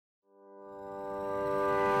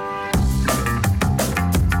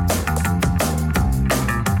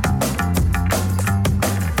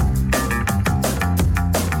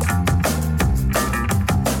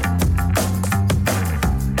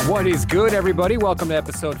What is good, everybody? Welcome to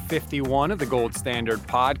episode 51 of the Gold Standard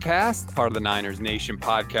Podcast, part of the Niners Nation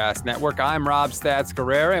Podcast Network. I'm Rob Stats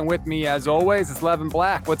Guerrera, and with me, as always, is Levin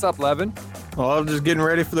Black. What's up, Levin? Well, I'm just getting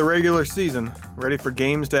ready for the regular season, ready for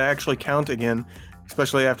games to actually count again,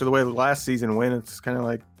 especially after the way the last season went. It's kind of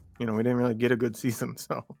like, we didn't really get a good season,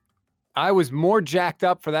 so. I was more jacked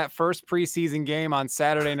up for that first preseason game on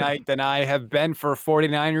Saturday night than I have been for a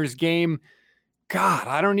 49ers game. God,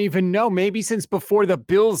 I don't even know. Maybe since before the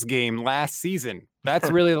Bills game last season.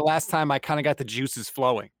 That's really the last time I kind of got the juices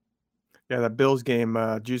flowing. Yeah, that Bills game,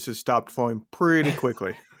 juices stopped flowing pretty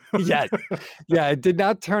quickly. Yeah, it did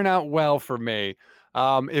not turn out well for me.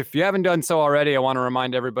 If you haven't done so already, I want to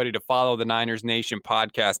remind everybody to follow the Niners Nation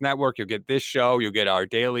Podcast Network. You'll get this show. You'll get our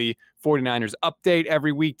daily 49ers update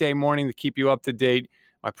every weekday morning to keep you up to date.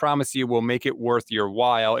 I promise you we'll make it worth your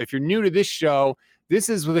while. If you're new to this show, this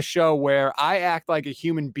is the show where I act like a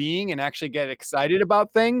human being and actually get excited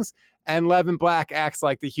about things, and Levin Black acts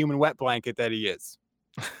like the human wet blanket that he is.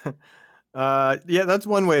 Yeah, that's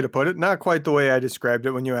one way to put it. Not quite the way I described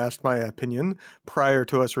it when you asked my opinion prior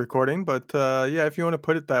to us recording, but yeah, if you want to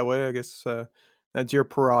put it that way, I guess that's your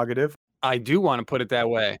prerogative. I do want to put it that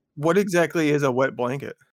way. What exactly is a wet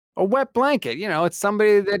blanket? A wet blanket, it's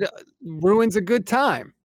somebody that ruins a good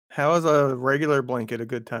time. How is a regular blanket a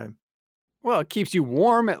good time? Well, it keeps you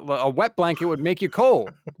warm. A wet blanket would make you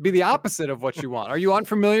cold. Be the opposite of what you want. Are you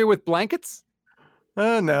unfamiliar with blankets?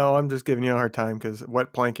 No, I'm just giving you a hard time because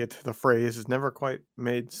wet blanket, the phrase, has never quite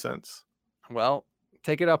made sense. Well,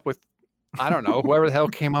 take it up with, I don't know, whoever the hell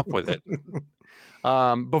came up with it.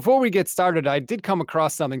 Before we get started, I did come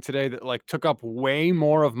across something today that took up way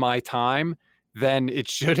more of my time than it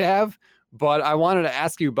should have, but I wanted to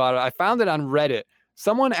ask you about it. I found it on Reddit.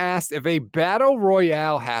 Someone asked, if a battle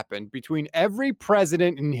royale happened between every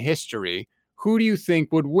president in history, who do you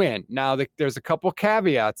think would win? Now, there's a couple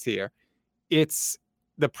caveats here. It's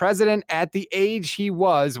the president at the age he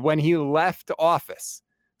was when he left office.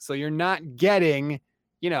 So you're not getting,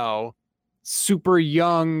 super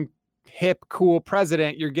young, hip, cool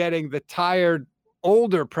president. You're getting the tired,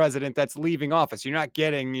 older president that's leaving office. You're not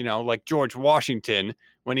getting, like George Washington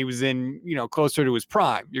when he was in, closer to his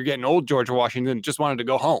prime. You're getting old George Washington just wanted to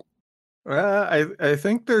go home. I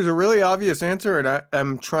think there's a really obvious answer, and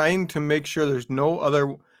I'm trying to make sure there's no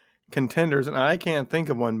other contenders, and I can't think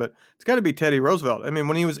of one, but it's got to be Teddy Roosevelt. I mean,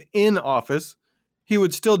 when he was in office, he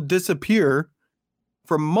would still disappear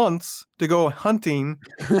for months to go hunting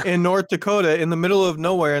in North Dakota in the middle of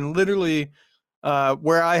nowhere, and literally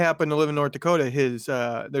where I happen to live in North Dakota,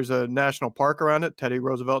 there's a national park around it, Teddy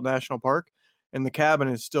Roosevelt National Park, and the cabin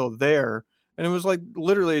is still there. And it was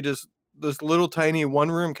literally just this little tiny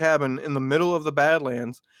one-room cabin in the middle of the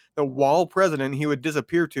Badlands that while president, he would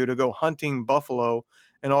disappear to go hunting buffalo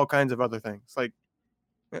and all kinds of other things.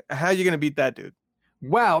 How are you going to beat that dude?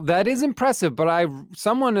 Wow, that is impressive. But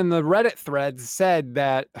someone in the Reddit thread said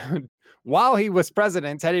that while he was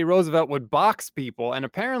president, Teddy Roosevelt would box people, and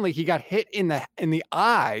apparently he got hit in the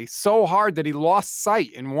eye so hard that he lost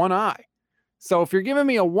sight in one eye. So if you're giving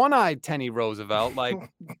me a one-eyed Teddy Roosevelt,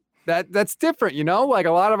 that's different, a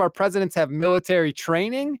lot of our presidents have military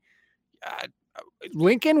training.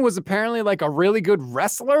 Lincoln was apparently a really good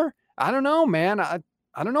wrestler. I don't know, man. I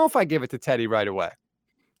don't know if I give it to Teddy right away.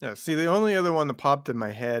 Yeah, see, the only other one that popped in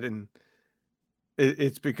my head, and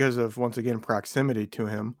it's because of, once again, proximity to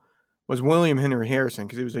him, was William Henry Harrison,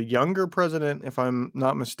 because he was a younger president, if I'm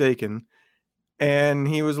not mistaken, and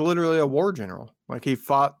he was literally a war general. He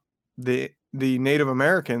fought the Native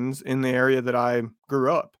Americans in the area that I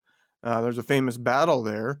grew up. There's a famous battle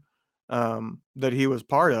there that he was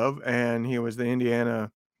part of, and he was the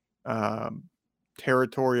Indiana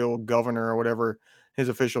territorial governor, or whatever his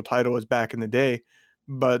official title was back in the day.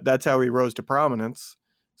 But that's how he rose to prominence.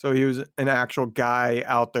 So he was an actual guy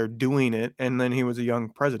out there doing it, and then he was a young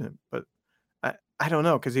president. But I don't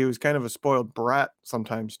know, because he was kind of a spoiled brat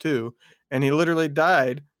sometimes too, and he literally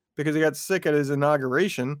died because he got sick at his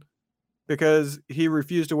inauguration because he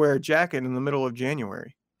refused to wear a jacket in the middle of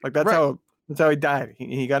January. That's right. That's how he died.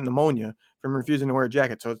 He got pneumonia from refusing to wear a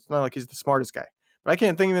jacket. So it's not like he's the smartest guy. But I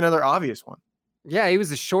can't think of another obvious one. Yeah, he was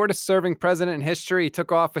the shortest serving president in history. He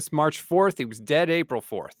took office March 4th. He was dead April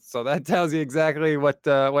 4th. So that tells you exactly what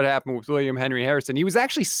happened with William Henry Harrison. He was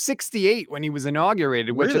actually 68 when he was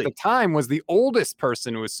inaugurated, which at the time was the oldest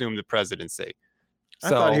person to assume the presidency. I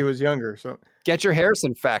thought he was younger. So get your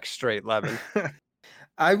Harrison facts straight, Levin.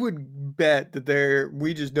 I would bet that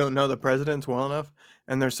we just don't know the presidents well enough.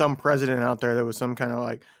 And there's some president out there that was some kind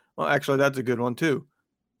of well, actually, that's a good one too.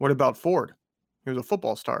 What about Ford? He was a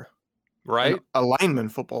football star. Right. A lineman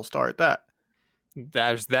football star at that.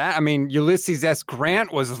 There's that. I mean, Ulysses S.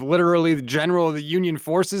 Grant was literally the general of the Union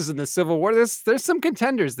forces in the Civil War. There's some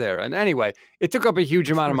contenders there. And anyway, it took up a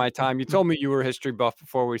huge amount of my time. You told me you were a history buff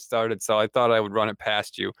before we started, so I thought I would run it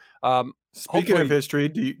past you. Speaking of Hopefully, history,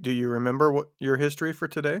 do you remember what your history for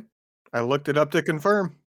today? I looked it up to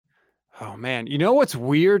confirm. oh man, you know what's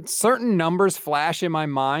weird? Certain numbers flash in my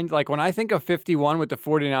mind. Like when I think of 51 with the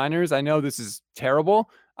 49ers, I know this is terrible.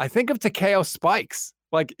 I think of Takeo Spikes.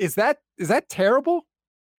 Like, is that terrible?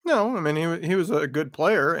 No, I mean he was a good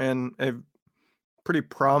player and a pretty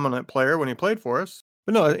prominent player when he played for us.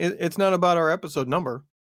 But no, it's not about our episode number.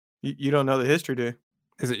 You don't know the history, do you?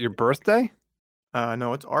 Is it your birthday?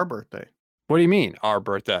 No, it's our birthday. What do you mean, our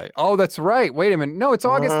birthday? Oh, that's right. Wait a minute. No, it's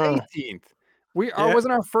August Uh, 18th. yeah,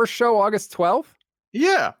 Wasn't our first show August 12th?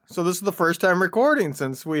 yeah. So this is the first time recording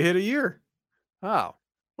since we hit a year. Oh, well,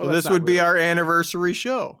 So that's this not would be really. our anniversary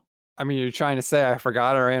show. I mean, you're trying to say I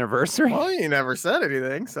forgot our anniversary? Well, you never said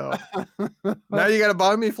anything, so now you got to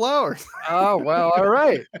buy me flowers. Oh, well, all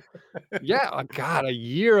right. Yeah. Oh, God, a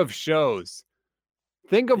year of shows.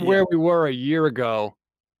 Think of Yeah, where we were a year ago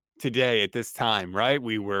today at this time, right?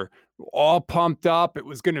 We were all pumped up. It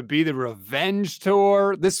was going to be the revenge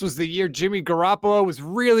tour. This was the year Jimmy Garoppolo was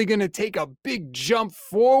really going to take a big jump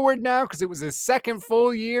forward now because it was his second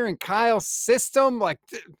full year in Kyle's system. Like,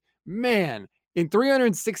 man, in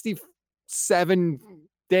 367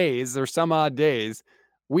 days or some odd days,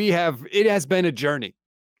 it has been a journey.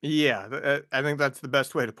 yeah. I think that's the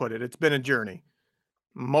best way to put it. It's been a journey,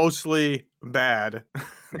 mostly bad.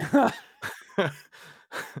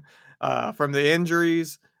 From the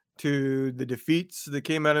injuries to the defeats that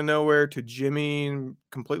came out of nowhere to Jimmy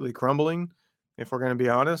completely crumbling. If we're going to be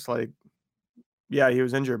honest, like, yeah, he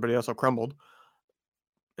was injured, but he also crumbled.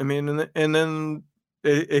 I mean, and then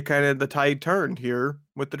it kind of the tide turned here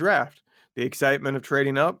with the draft, the excitement of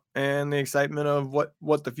trading up and the excitement of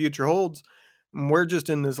what the future holds. And we're just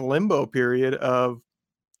in this limbo period of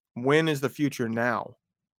when is the future now?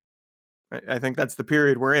 I think that's the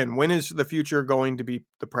period we're in. When is the future going to be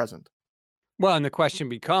the present? Well, and the question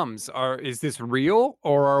becomes, is this real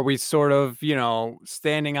or are we sort of,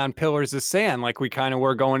 standing on pillars of sand like we kind of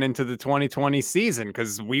were going into the 2020 season?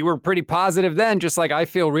 Because we were pretty positive then, just like I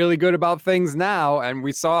feel really good about things now. And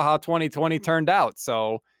we saw how 2020 turned out.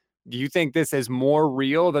 So do you think this is more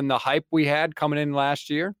real than the hype we had coming in last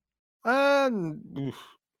year? Oof.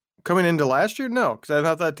 Coming into last year, no, because I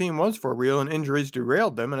thought that team was for real and injuries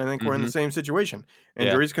derailed them. And I think we're in the Hmm. same situation. Yeah.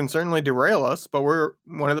 Injuries can certainly derail us, but we're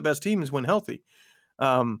one of the best teams when healthy.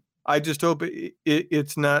 I just hope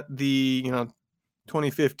it's not the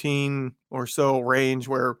 2015 or so range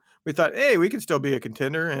where we thought, hey, we could still be a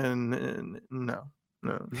contender, and no,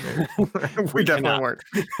 no, we We definitely cannot. weren't.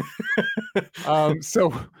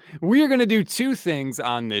 So we are going to do two things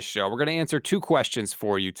on this show. We're going to answer two questions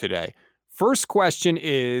for you today. First question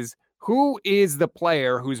is, who is the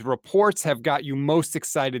player whose reports have got you most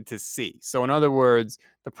excited to see? So in other words,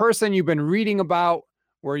 the person you've been reading about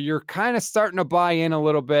where you're kind of starting to buy in a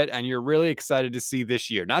little bit and you're really excited to see this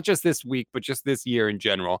year, not just this week, but just this year in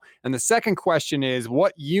general. And the second question is,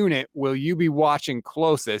 what unit will you be watching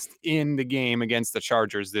closest in the game against the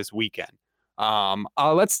Chargers this weekend?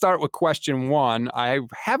 Let's start with question one. I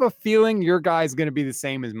have a feeling your guy is going to be the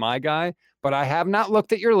same as my guy, but I have not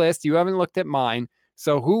looked at your list. You haven't looked at mine.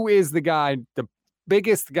 So who is the guy, the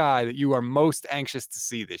biggest guy that you are most anxious to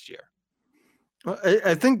see this year? Well,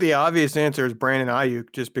 I think the obvious answer is Brandon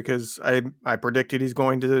Ayuk, just because I predicted he's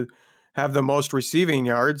going to have the most receiving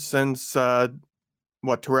yards since Terrell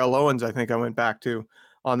Owens. I think I went back to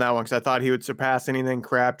on that one because I thought he would surpass anything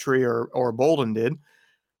Crabtree or Bolden did.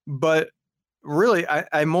 But really,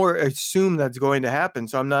 I more assume that's going to happen.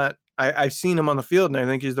 So I'm not. I've seen him on the field, and I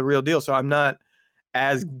think he's the real deal. So I'm not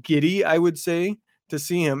as giddy, I would say, to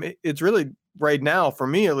see him. It's really right now for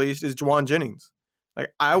me at least is Juwan Jennings.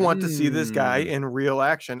 Like I want to see this guy in real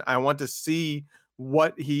action. I want to see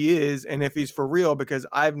what he is and if he's for real because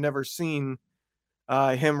I've never seen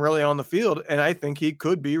him really on the field, and I think he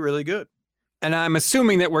could be really good. And I'm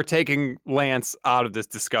assuming that we're taking Lance out of this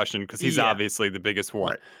discussion because he's Yeah, obviously the biggest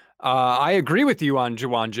one. right. I agree with you on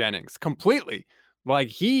Juwan Jennings completely. Like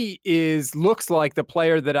he looks like the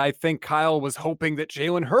player that I think Kyle was hoping that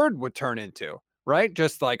Jalen Hurd would turn into, right?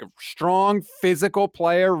 Just like a strong physical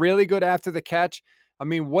player, really good after the catch. I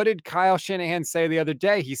mean, what did Kyle Shanahan say the other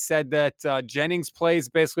day? He said that Jennings plays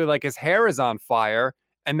basically like his hair is on fire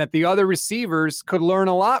and that the other receivers could learn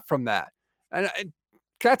a lot from that. And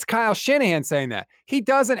that's Kyle Shanahan saying that. He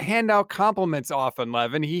doesn't hand out compliments often,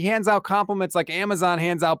 Levin. He hands out compliments like Amazon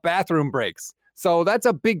hands out bathroom breaks. So that's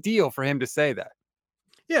a big deal for him to say that.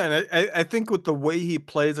 Yeah, and I think with the way he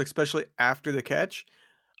plays, especially after the catch,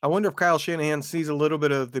 I wonder if Kyle Shanahan sees a little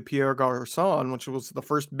bit of the Pierre Garçon, which was the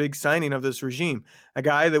first big signing of this regime, a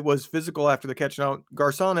guy that was physical after the catch. Now,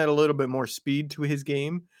 Garçon had a little bit more speed to his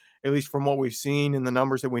game, at least from what we've seen in the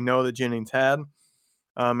numbers that we know that Jennings had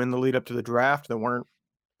in the lead up to the draft that weren't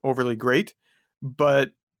overly great.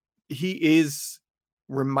 But he is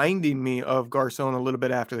reminding me of Garcon a little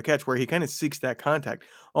bit after the catch, where he kind of seeks that contact,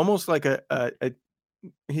 almost like a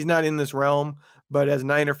he's not in this realm, but as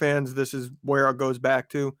Niner fans, this is where it goes back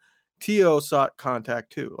to. T.O. sought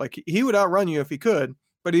contact too. Like he would outrun you if he could,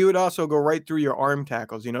 but he would also go right through your arm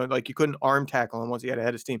tackles. You know, like you couldn't arm tackle him once he had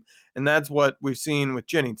ahead of steam. And that's what we've seen with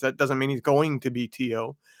Jennings. That doesn't mean he's going to be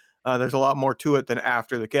T.O. There's a lot more to it than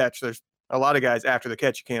after the catch. There's a lot of guys after the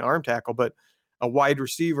catch you can't arm tackle, but a wide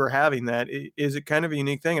receiver having that is a kind of a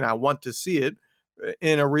unique thing, and I want to see it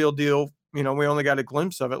in a real deal. You know, we only got a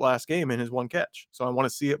glimpse of it last game in his one catch, so I want to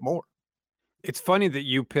see it more. It's funny that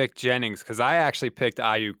you picked Jennings because I actually picked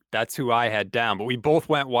Ayuk. That's who I had down, but we both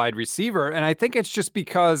went wide receiver. And I think it's just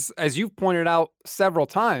because, as you've pointed out several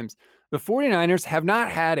times, the 49ers have not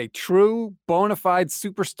had a true bona fide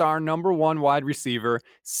superstar number one wide receiver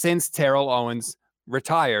since Terrell Owens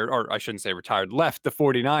retired, or I shouldn't say retired, left the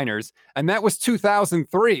 49ers. And that was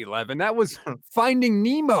 2003, Levin. That was Finding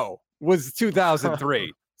Nemo was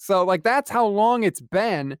 2003. So, like, that's how long it's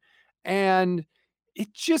been. And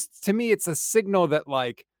it just, to me, it's a signal that,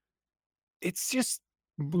 like, it's just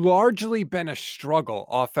largely been a struggle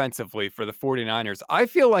offensively for the 49ers. I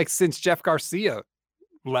feel like since Jeff Garcia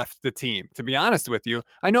left the team, to be honest with you.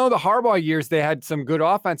 I know the Harbaugh years, they had some good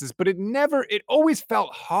offenses, but it always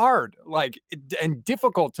felt hard, like, and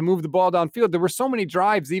difficult to move the ball downfield. There were so many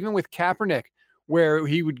drives, even with Kaepernick, where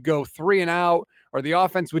he would go 3 and out, or the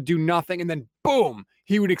offense would do nothing, and then boom,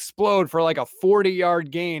 he would explode for like a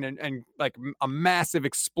 40-yard gain and like a massive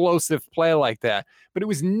explosive play like that. But it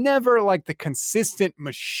was never like the consistent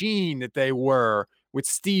machine that they were with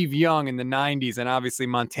Steve Young in the 90s and obviously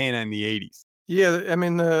Montana in the 80s. Yeah, I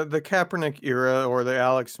mean the Kaepernick era or the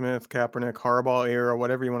Alex Smith, Kaepernick, Harbaugh era,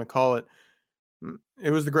 whatever you want to call it,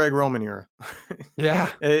 it was the Greg Roman era. Yeah.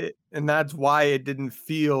 And that's why it didn't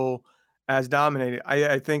feel as dominated.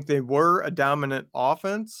 I think they were a dominant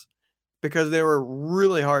offense because they were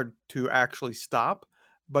really hard to actually stop,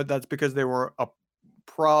 but that's because they were a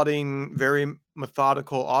prodding, very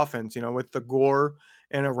methodical offense, you know, with the Gore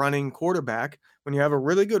and a running quarterback. When you have a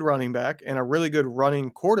really good running back and a really good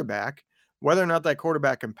running quarterback, whether or not that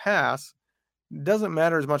quarterback can pass doesn't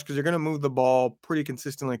matter as much because you're going to move the ball pretty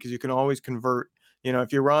consistently because you can always convert. You know,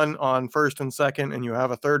 if you run on first and second and you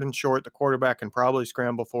have a third and short, the quarterback can probably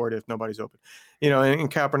scramble for it if nobody's open. You know,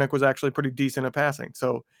 and Kaepernick was actually pretty decent at passing.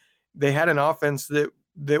 So they had an offense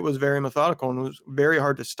that was very methodical and was very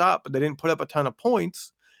hard to stop, but they didn't put up a ton of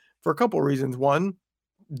points for a couple of reasons. One,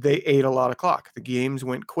 they ate a lot of clock. The games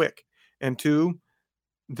went quick. And two,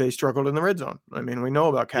 they struggled in the red zone. I mean, we know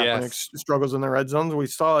about Kaepernick's Yes. struggles in the red zones. We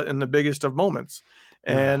saw it in the biggest of moments.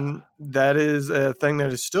 And that is a thing that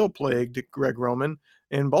has still plagued Greg Roman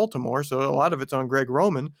in Baltimore. So a lot of it's on Greg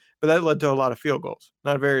Roman, but that led to a lot of field goals.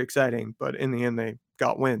 Not very exciting, but in the end, they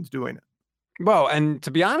got wins doing it. Well, and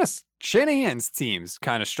to be honest, Shanahan's teams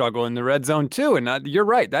kind of struggle in the red zone too. And you're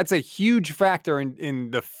right. That's a huge factor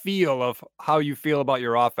in the feel of how you feel about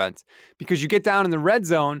your offense because you get down in the red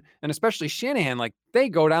zone and especially Shanahan, like they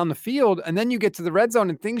go down the field and then you get to the red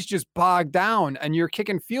zone and things just bog down and you're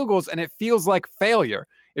kicking field goals and it feels like failure.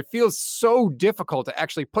 It feels so difficult to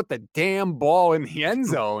actually put the damn ball in the end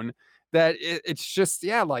zone that it's just,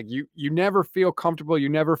 yeah, like you never feel comfortable. You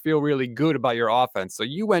never feel really good about your offense. So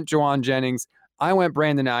you went Juwan Jennings. I went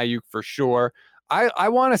Brandon Ayuk for sure. I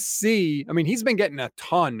want to see. I mean, he's been getting a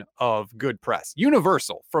ton of good press,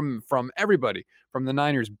 universal from everybody, from the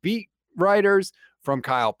Niners beat writers, from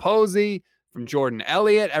Kyle Posey, from Jordan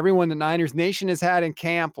Elliott, everyone the Niners Nation has had in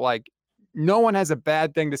camp. Like, no one has a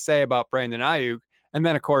bad thing to say about Brandon Ayuk. And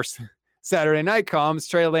then, of course, Saturday night comes,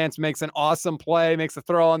 Trey Lance makes an awesome play, makes a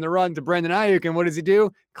throw on the run to Brandon Ayuk, and what does he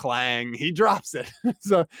do? Clang, he drops it.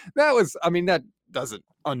 So that was, I mean, that doesn't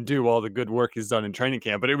undo all the good work he's done in training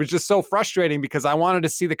camp, but it was just so frustrating because I wanted to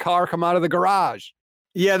see the car come out of the garage.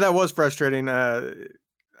 Yeah, that was frustrating. I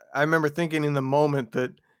remember thinking in the moment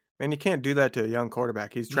that, man, you can't do that to a young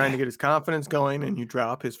quarterback. He's trying to get his confidence going, and you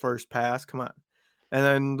drop his first pass. Come on. And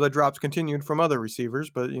then the drops continued from other receivers,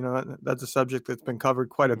 but you know that's a subject that's been covered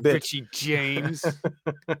quite a bit. Richie James.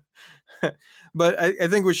 But I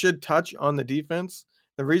think we should touch on the defense.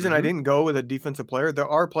 The reason I didn't go with a defensive player, there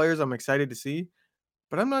are players I'm excited to see,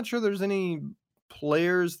 but I'm not sure there's any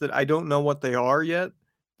players that I don't know what they are yet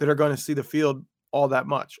that are going to see the field all that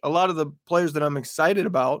much. A lot of the players that I'm excited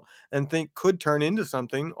about and think could turn into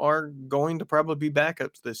something are going to probably be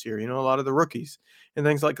backups this year. A lot of the rookies and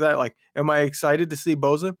things like that. Like, am I excited to see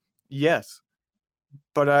Boza? Yes.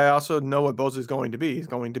 But I also know what Boza is going to be. He's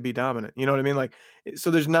going to be dominant. You know what I mean? Like,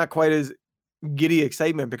 so there's not quite as giddy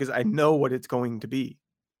excitement because I know what it's going to be.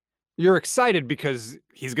 You're excited because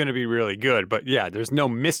he's going to be really good, but yeah, there's no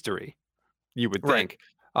mystery, you would Right. think.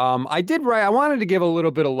 I wanted to give a little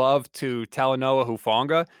bit of love to Talanoa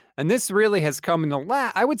Hufanga, and this really has come in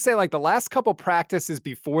I would say like the last couple practices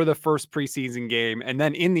before the first preseason game, and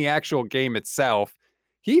then in the actual game itself,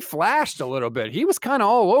 he flashed a little bit. He was kind of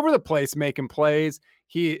all over the place making plays.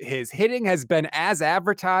 His hitting has been as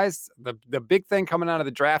advertised. The big thing coming out of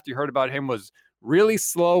the draft you heard about him was really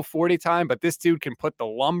slow 40 time, but this dude can put the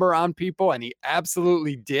lumber on people, and he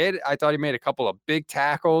absolutely did. I thought he made a couple of big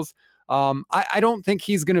tackles. I don't think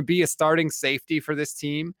he's going to be a starting safety for this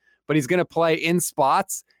team, but he's going to play in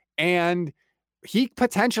spots, and he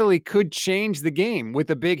potentially could change the game with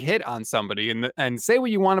a big hit on somebody. And say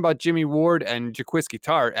what you want about Jimmy Ward and Jaquiski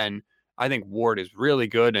Tart, and I think Ward is really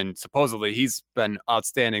good, and supposedly he's been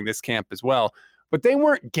outstanding this camp as well. But they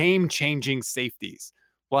weren't game-changing safeties.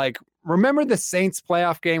 Like, remember the Saints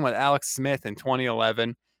playoff game with Alex Smith in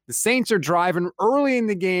 2011? The Saints are driving early in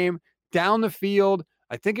the game down the field.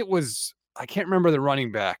 I think it was, I can't remember the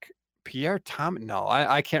running back. Pierre Thomas? No,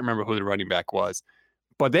 I can't remember who the running back was.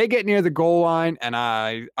 But they get near the goal line, and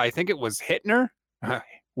I think it was Whitner,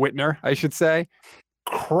 I should say,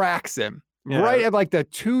 cracks him right at like the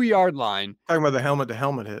 2-yard line. Talking about the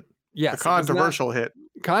helmet-to-helmet hit. Yes. The controversial hit.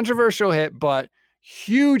 Controversial hit, but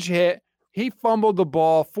huge hit. He fumbled the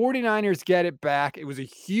ball. 49ers get it back. It was a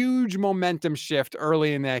huge momentum shift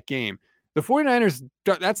early in that game. The 49ers,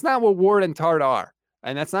 that's not what Ward and Tart are.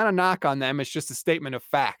 And that's not a knock on them. It's just a statement of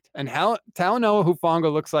fact. And how Talanoa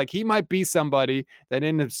Hufanga looks like he might be somebody that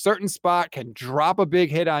in a certain spot can drop a big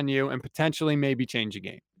hit on you and potentially maybe change a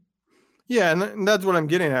game. Yeah, and that's what I'm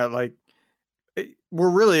getting at. Like, we're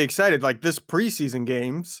really excited. Like, this preseason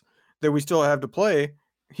games that we still have to play,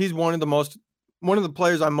 he's one of the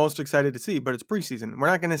players I'm most excited to see, but it's preseason. We're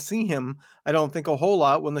not going to see him, I don't think, a whole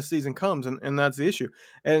lot when the season comes, and that's the issue.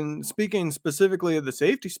 And speaking specifically of the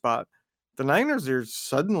safety spot, the Niners are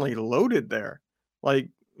suddenly loaded there. Like,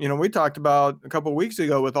 we talked about a couple of weeks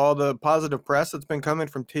ago with all the positive press that's been coming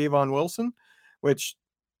from Tavon Wilson, which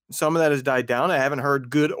some of that has died down. I haven't heard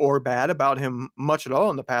good or bad about him much at all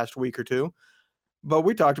in the past week or two. But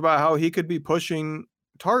we talked about how he could be pushing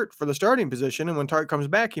Tart for the starting position, and when Tart comes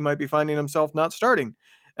back, he might be finding himself not starting.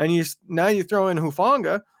 And now you throw in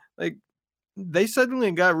Hufanga, like, they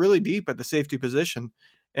suddenly got really deep at the safety position,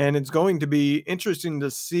 and it's going to be interesting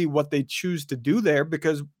to see what they choose to do there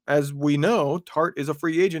because, as we know, Tart is a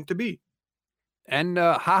free agent to be. And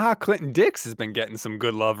Clinton Dix has been getting some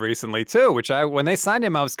good love recently too, which when they signed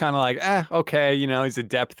him, I was kind of like, okay, he's a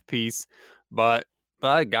depth piece, but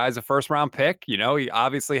guy's a first round pick. He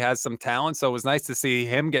obviously has some talent, so it was nice to see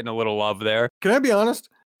him getting a little love there. Can I be honest?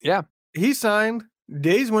 Yeah. He signed,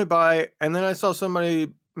 days went by, and then I saw somebody,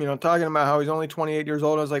 talking about how he's only 28 years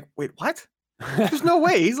old. I was like, wait, what? There's no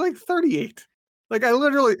way. He's like 38. Like, I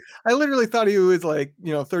literally thought he was like,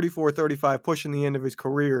 34, 35, pushing the end of his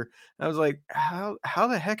career. And I was like, how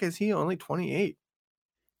the heck is he only 28?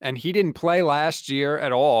 And he didn't play last year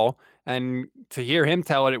at all. And to hear him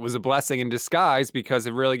tell it was a blessing in disguise because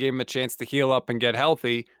it really gave him a chance to heal up and get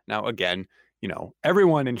healthy. Now, again,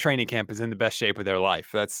 everyone in training camp is in the best shape of their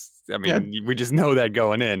life. We just know that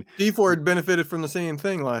going in. D Ford benefited from the same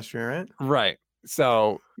thing last year, right? Right.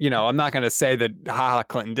 So, I'm not going to say that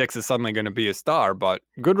Clinton Dix is suddenly going to be a star, but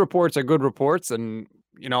good reports are good reports. And,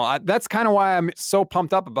 that's kind of why I'm so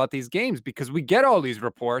pumped up about these games, because we get all these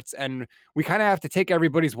reports and we kind of have to take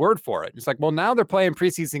everybody's word for it. It's like, well, now they're playing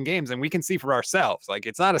preseason games and we can see for ourselves. Like,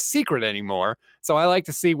 it's not a secret anymore. So I like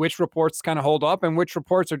to see which reports kind of hold up and which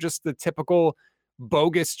reports are just the typical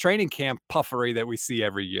bogus training camp puffery that we see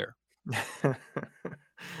every year.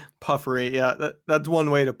 Puffery. Yeah, that's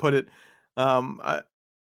one way to put it. I'll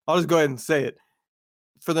just go ahead and say it.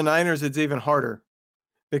 For the Niners, it's even harder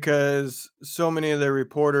because so many of their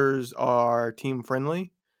reporters are team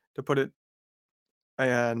friendly, to put it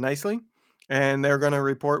nicely, and they're going to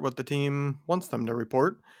report what the team wants them to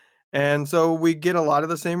report. And so we get a lot of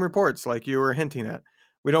the same reports like you were hinting at.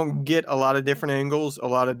 We don't get a lot of different angles, a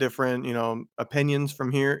lot of different, opinions from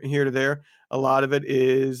here to there. A lot of it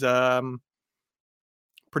is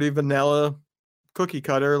pretty vanilla, cookie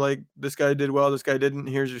cutter, like this guy did well, this guy didn't,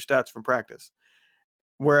 here's your stats from practice.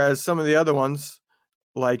 Whereas some of the other ones,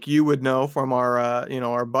 like you would know from our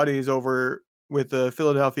our buddies over with the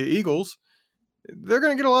Philadelphia Eagles, they're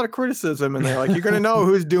going to get a lot of criticism in there. Like, you're going to know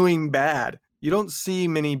who's doing bad. You don't see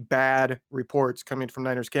many bad reports coming from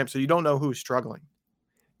Niners camp, so you don't know who's struggling.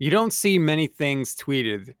 You don't see many things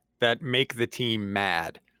tweeted that make the team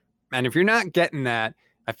mad. And if you're not getting that,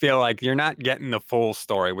 I feel like you're not getting the full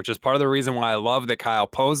story, which is part of the reason why I love that Kyle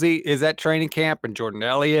Posey is at training camp and Jordan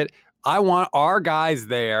Elliott. I want our guys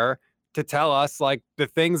there to tell us like the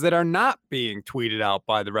things that are not being tweeted out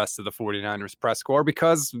by the rest of the 49ers press corps,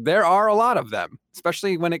 because there are a lot of them,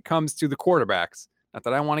 especially when it comes to the quarterbacks. Not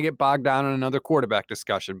that I want to get bogged down in another quarterback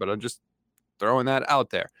discussion, but I'm just throwing that out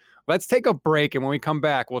there. Let's take a break, and when we come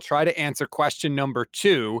back, we'll try to answer question number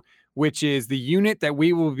 2, which is the unit that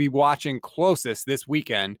we will be watching closest this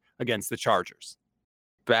weekend against the Chargers.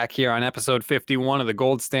 Back here on episode 51 of the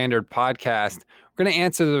Gold Standard podcast, we're going to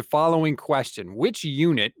answer the following question. Which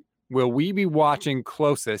unit will we be watching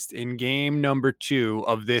closest in game number 2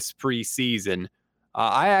 of this preseason?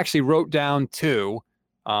 I actually wrote down 2.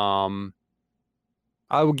 I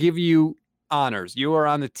will give you honors. You are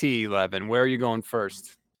on the tee, Levin. Where are you going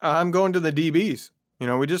first? I'm going to the DBs. You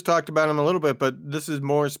know, we just talked about them a little bit, but this is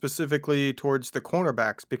more specifically towards the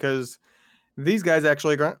cornerbacks, because these guys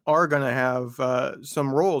actually are going to have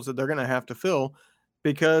some roles that they're going to have to fill,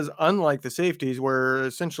 because unlike the safeties, where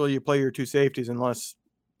essentially you play your 2 safeties unless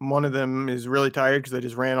one of them is really tired because they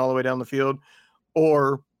just ran all the way down the field,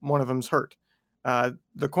 or one of them's hurt. The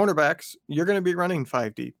cornerbacks, you're going to be running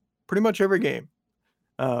 5 deep pretty much every game.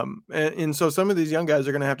 And so some of these young guys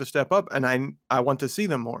are going to have to step up, and I want to see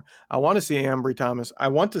them more. I want to see Ambry Thomas. I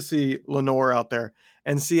want to see Lenore out there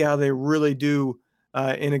and see how they really do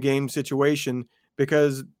in a game situation,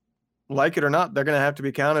 because like it or not, they're going to have to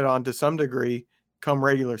be counted on to some degree come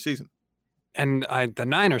regular season. And the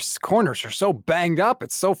Niners corners are so banged up.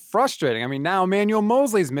 It's so frustrating. I mean, now Emmanuel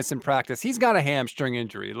Mosley's missing practice. He's got a hamstring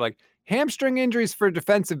injury. Like, hamstring injuries for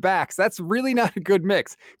defensive backs, that's really not a good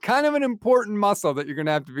mix. Kind of an important muscle that you're going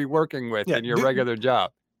to have to be working with in your regular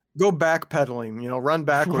job. Go backpedaling, run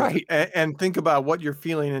backwards, right, and think about what you're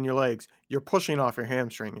feeling in your legs. You're pushing off your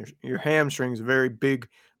hamstring. Your hamstring is a very big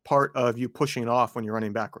part of you pushing off when you're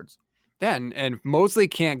running backwards. Yeah, and Mosley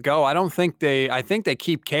can't go. I think they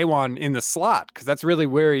keep Kwan in the slot because that's really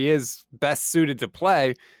where he is best suited to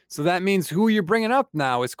play. So that means who you're bringing up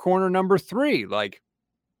now is corner number 3. Like,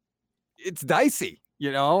 it's dicey,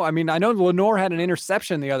 I mean, I know Lenore had an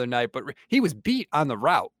interception the other night, but he was beat on the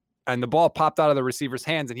route and the ball popped out of the receiver's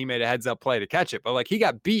hands and he made a heads up play to catch it. But like, he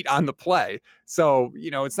got beat on the play. So,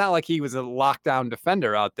 it's not like he was a lockdown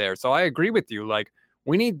defender out there. So I agree with you. Like,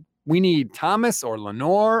 we need Thomas or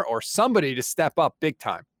Lenore or somebody to step up big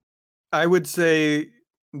time. I would say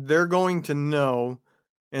they're going to know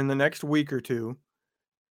in the next week or 2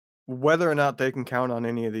 whether or not they can count on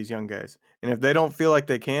any of these young guys. And if they don't feel like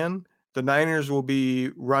they can, the Niners will be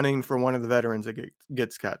running for one of the veterans that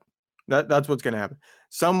gets cut. That's what's going to happen.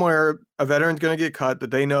 Somewhere, a veteran's going to get cut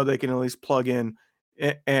that they know they can at least plug in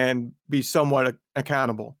and be somewhat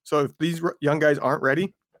accountable. So if these young guys aren't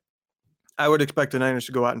ready, I would expect the Niners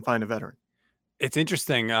to go out and find a veteran. It's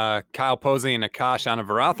interesting. Kyle Posey and Akash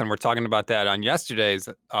Anavarathan were talking about that on yesterday's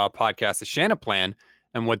podcast, the Shanaplan.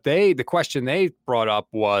 And the question they brought up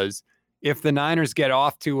was, if the Niners get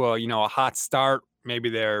off to a hot start,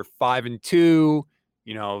 maybe they're 5-2,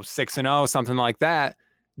 6-0, something like that,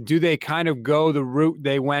 do they kind of go the route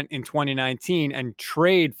they went in 2019 and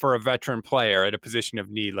trade for a veteran player at a position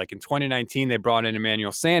of need? Like in 2019, they brought in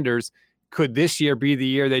Emmanuel Sanders. Could this year be the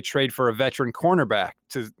year they trade for a veteran cornerback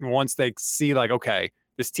to once they see like, okay,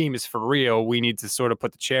 this team is for real, we need to sort of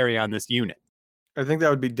put the cherry on this unit? I think that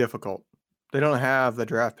would be difficult. They don't have the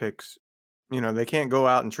draft picks. They can't go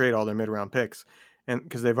out and trade all their mid-round picks, and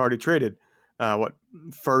because they've already traded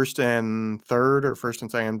first and third or first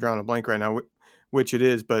and second. I'm drawing a blank right now, which it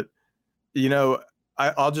is. But,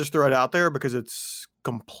 I'll just throw it out there because it's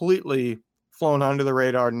completely flown under the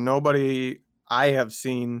radar. Nobody I have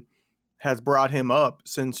seen has brought him up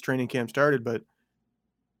since training camp started, but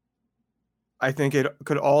I think it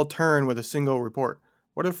could all turn with a single report.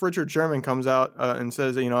 What if Richard Sherman comes out and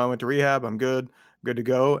says, I went to rehab, I'm good to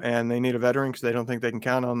go, and they need a veteran because they don't think they can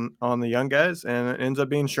count on the young guys, and it ends up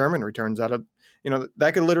being Sherman returns out of,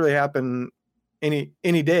 that could literally happen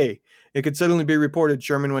any day. It could suddenly be reported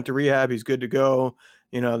Sherman went to rehab, he's good to go.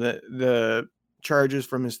 The charges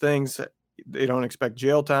from his things, they don't expect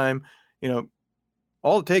jail time.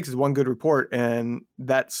 All it takes is one good report, and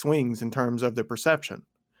that swings in terms of the perception.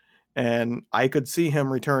 And I could see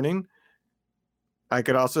him returning. I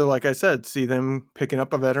could also, like I said, see them picking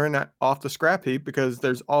up a veteran off the scrap heap, because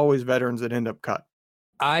there's always veterans that end up cut.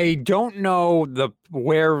 I don't know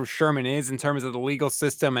where Sherman is in terms of the legal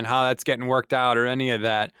system and how that's getting worked out or any of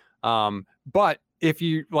that. But if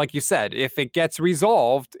you, like you said, if it gets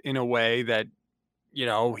resolved in a way that,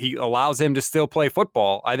 he allows him to still play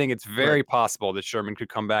football, I think it's very possible that Sherman could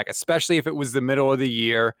come back, especially if it was the middle of the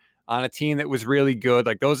year on a team that was really good.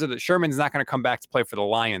 Like Sherman's not going to come back to play for the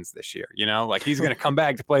Lions this year, like he's going to come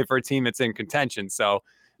back to play for a team that's in contention. So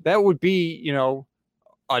that would be,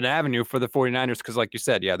 an avenue for the 49ers. Cause like you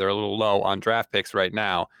said, yeah, they're a little low on draft picks right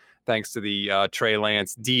now, thanks to the Trey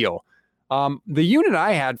Lance deal. The unit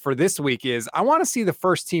I had for this week is I want to see the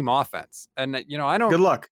first team offense. And, I don't. Good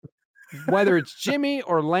luck. Whether it's Jimmy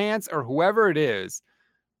or Lance or whoever it is,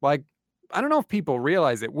 like, I don't know if people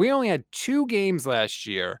realize it. We only had 2 games last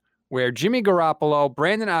year where Jimmy Garoppolo,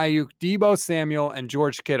 Brandon Ayuk, Deebo Samuel, and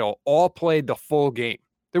George Kittle all played the full game.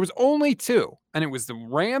 There was only 2, and it was the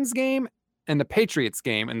Rams game and the Patriots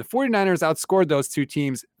game, and the 49ers outscored those 2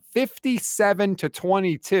 teams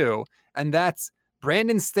 57-22, and that's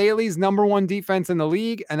Brandon Staley's #1 defense in the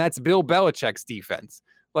league, and that's Bill Belichick's defense.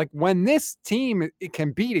 Like, when this team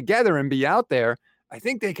can be together and be out there, I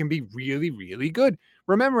think they can be really, really good.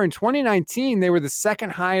 Remember, in 2019, they were the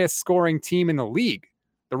second highest scoring team in the league.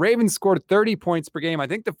 The Ravens scored 30 points per game. I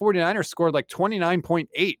think the 49ers scored like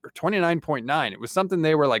 29.8 or 29.9. It was something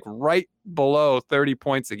they were like right below 30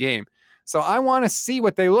 points a game. So I want to see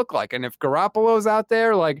what they look like. And if Garoppolo's out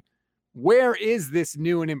there, like, where is this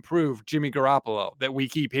new and improved Jimmy Garoppolo that we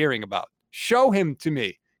keep hearing about? Show him to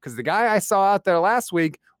me. Because the guy I saw out there last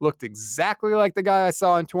week looked exactly like the guy I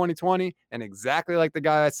saw in 2020 and exactly like the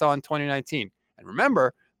guy I saw in 2019. And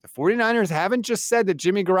remember, the 49ers haven't just said that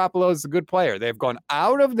Jimmy Garoppolo is a good player. They've gone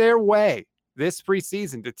out of their way this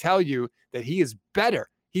preseason to tell you that he is better.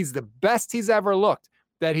 He's the best he's ever looked,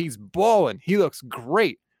 that he's balling. He looks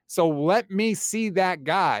great. So let me see that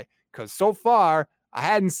guy, because so far I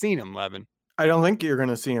hadn't seen him, Levin. I don't think you're going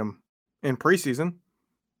to see him in preseason.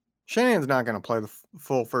 Shanahan's not going to play the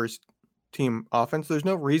full first team offense. There's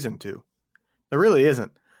no reason to. There really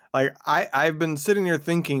isn't. Like, I've been sitting here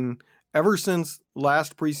thinking ever since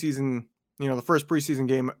last preseason, the first preseason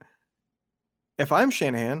game, if I'm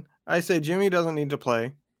Shanahan, I say Jimmy doesn't need to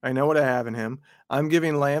play. I know what I have in him. I'm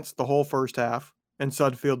giving Lance the whole first half and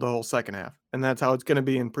Sudfield the whole second half. And that's how it's going to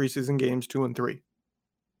be in preseason games 2 and 3.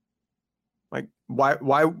 Like, why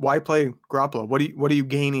play Garoppolo? What are you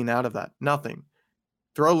gaining out of that? Nothing.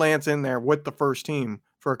 Throw Lance in there with the first team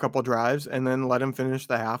for a couple drives and then let him finish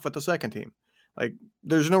the half with the second team. Like,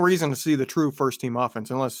 there's no reason to see the true first team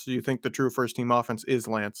offense unless you think the true first team offense is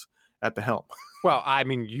Lance at the helm. Well, I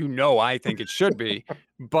mean, I think it should be,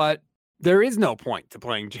 but there is no point to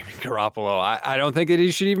playing Jimmy Garoppolo. I don't think that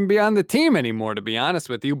he should even be on the team anymore, to be honest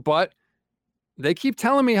with you, but they keep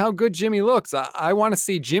telling me how good Jimmy looks. I want to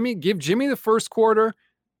see give Jimmy the first quarter,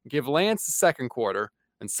 give Lance the second quarter,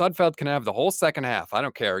 and Sudfeld can have the whole second half. I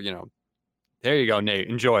don't care, There you go, Nate.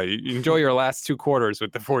 Enjoy your last 2 quarters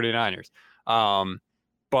with the 49ers.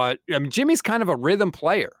 But I mean, Jimmy's kind of a rhythm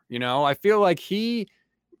player. I feel like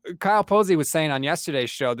Kyle Posey was saying on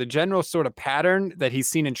yesterday's show, the general sort of pattern that he's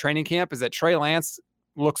seen in training camp is that Trey Lance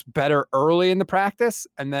looks better early in the practice,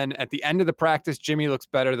 and then at the end of the practice, Jimmy looks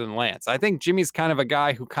better than Lance. I think Jimmy's kind of a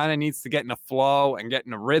guy who kind of needs to get in a flow and get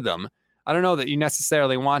in a rhythm. I don't know that you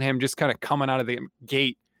necessarily want him just kind of coming out of the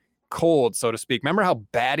gate cold, so to speak. Remember how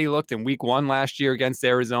bad he looked in week 1 last year against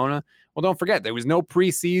Arizona? Well, don't forget, there was no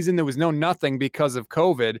preseason. There was no nothing because of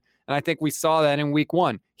COVID. And I think we saw that in week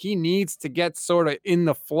 1. He needs to get sort of in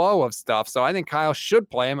the flow of stuff. So I think Kyle should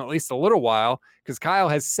play him at least a little while, because Kyle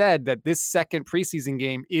has said that this second preseason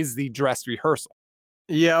game is the dress rehearsal.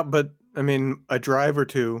 Yeah, but I mean, a drive or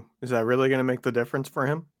 2, is that really going to make the difference for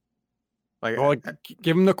him?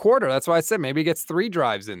 Give him the quarter. That's why I said maybe he gets 3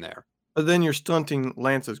 drives in there. But then you're stunting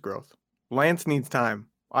Lance's growth. Lance needs time.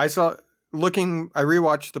 I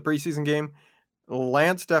rewatched the preseason game.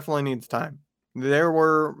 Lance definitely needs time. There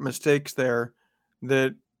were mistakes there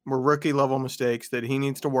that were rookie level mistakes that he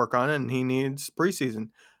needs to work on, and he needs preseason,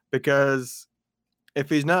 because if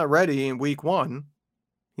he's not ready in week 1,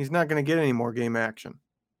 he's not going to get any more game action,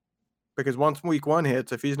 because once week 1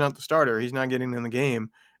 hits, if he's not the starter, he's not getting in the game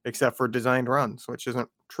except for designed runs, which isn't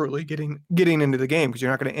truly getting into the game because you're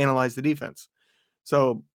not going to analyze the defense.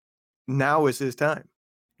 So now is his time.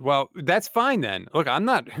 Well, that's fine then. Look, I'm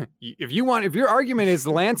not, if your argument is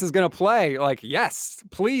Lance is going to play, like, yes,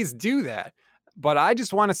 please do that. But I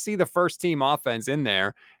just want to see the first team offense in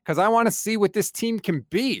there, because I want to see what this team can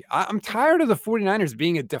be. I'm tired of the 49ers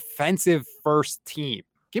being a defensive first team.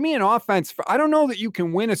 Give me an offense. I don't know that you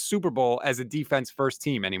can win a Super Bowl as a defense first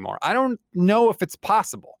team anymore. I don't know if it's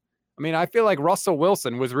possible. I mean, I feel like Russell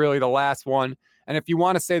Wilson was really the last one. And if you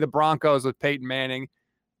want to say the Broncos with Peyton Manning,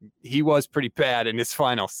 he was pretty bad in his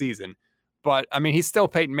final season. But I mean, he's still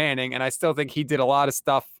Peyton Manning, and I still think he did a lot of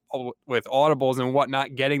stuff with audibles and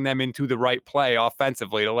whatnot, getting them into the right play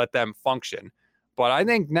offensively to let them function. But I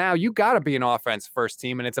think now you got to be an offense first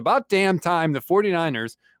team, and it's about damn time the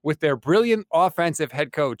 49ers, with their brilliant offensive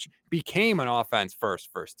head coach, became an offense first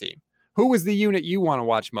team. Who was the unit you want to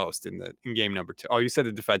watch most in game number 2? Oh, you said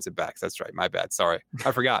the defensive backs. That's right. My bad. Sorry.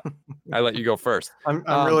 I forgot. I let you go first. I'm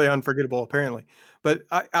really unforgettable, apparently. But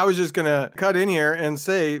I was just going to cut in here and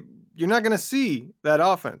say, you're not going to see that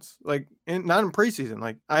offense, like not in preseason.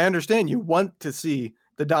 Like, I understand you want to see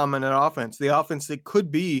the dominant offense, the offense that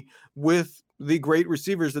could be with the great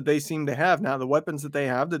receivers that they seem to have now, the weapons that they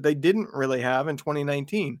have that they didn't really have in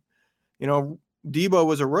 2019. You know, Debo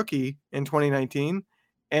was a rookie in 2019,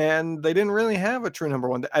 and they didn't really have a true number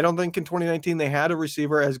one. I don't think in 2019 they had a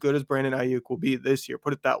receiver as good as Brandon Ayuk will be this year,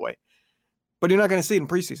 put it that way. But you're not going to see it in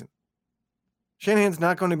preseason. Shanahan's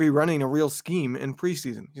not going to be running a real scheme in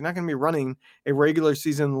preseason. He's not going to be running a regular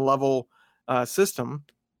season level system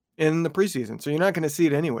in the preseason. So you're not going to see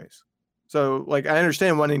it anyways. So, like, I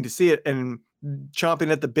understand wanting to see it and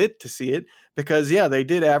chomping at the bit to see it because, yeah, they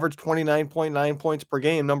did average 29.9 points per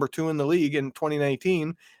game, number 2 in the league in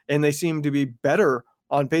 2019, and they seem to be better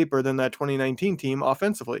on paper than that 2019 team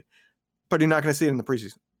offensively. But you're not going to see it in the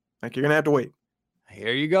preseason. Like, you're going to have to wait.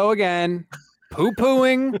 Here you go again.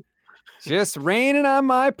 Poo-pooing. Just raining on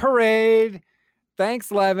my parade.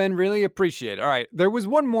 Thanks, Levin. Really appreciate it. All right. There was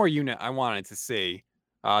one more unit I wanted to see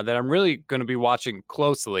that I'm really going to be watching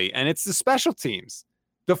closely, and it's the special teams.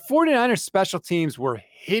 The 49ers special teams were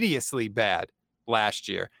hideously bad last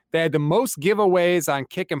year. They had the most giveaways on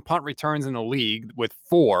kick and punt returns in the league with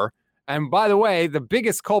 4. And by the way, the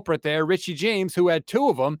biggest culprit there, Richie James, who had 2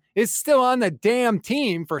 of them, is still on the damn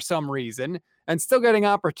team for some reason and still getting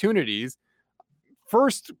opportunities.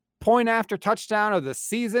 First point after touchdown of the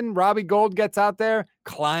season, Robbie Gould gets out there,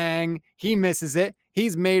 clang, he misses it.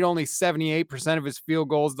 He's made only 78% of his field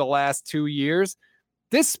goals the last 2 years.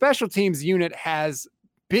 This special teams unit has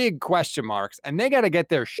big question marks, and they got to get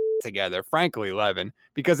their shit together, frankly, Levin,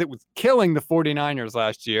 because it was killing the 49ers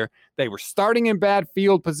last year. They were starting in bad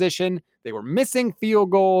field position. They were missing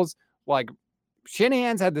field goals. Like,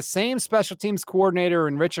 Shanahan's had the same special teams coordinator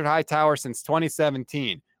in Richard Hightower since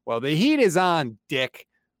 2017. Well, the heat is on, Dick.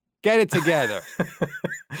 Get it together.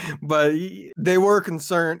 But they were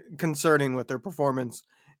concerning with their performance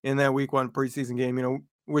in that week 1 preseason game. You know,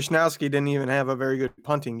 Wisnowski didn't even have a very good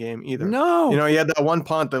punting game either. No. You know, he had that one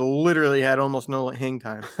punt that literally had almost no hang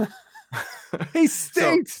time. He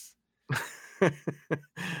stinks.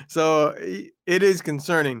 So it is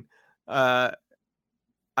concerning. I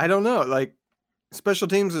don't know. Like, special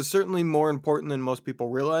teams is certainly more important than most people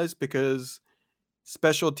realize because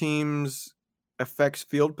special teams affects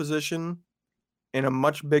field position in a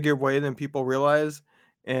much bigger way than people realize,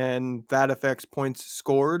 and that affects points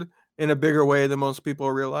scored in a bigger way than most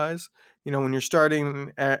people realize. You know, when you're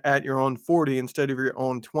starting at your own 40 instead of your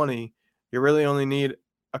own 20, you really only need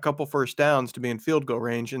a couple first downs to be in field goal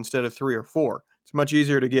range instead of 3 or 4. It's much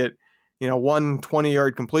easier to get, you know, 1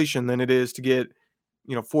 20-yard completion than it is to get,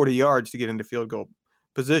 you know, 40 yards to get into field goal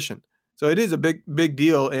position. So it is a big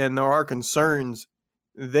deal, and there are concerns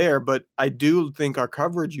there, but I do think our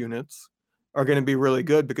coverage units are going to be really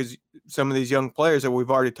good because some of these young players that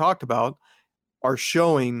we've already talked about are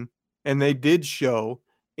showing, and they did show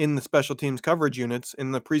in the special teams coverage units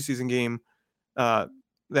in the preseason game that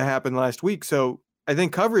happened last week. So I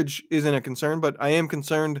think coverage isn't a concern, but I am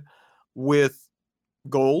concerned with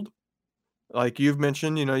Gould. Like you've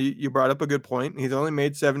mentioned, you know, you brought up a good point. He's only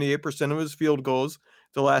made 78% of his field goals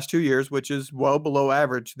the last 2 years, which is well below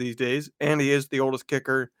average these days. And he is the oldest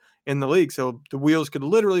kicker in the league. So the wheels could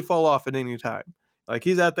literally fall off at any time. Like,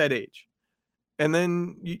 he's at that age. And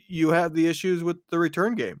then you have the issues with the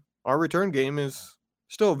return game. Our return game is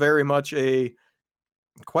still very much a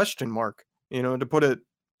question mark, you know, to put it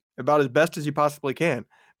about as best as you possibly can,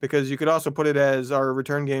 because you could also put it as our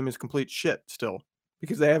return game is complete shit still,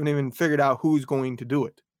 because they haven't even figured out who's going to do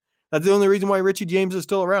it. That's the only reason why Richie James is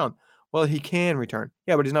still around. Well, he can return.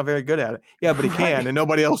 Yeah, but he's not very good at it. Yeah, but he can, and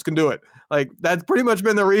nobody else can do it. Like, that's pretty much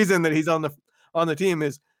been the reason that he's on the team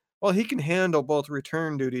is, well, he can handle both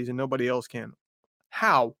return duties and nobody else can.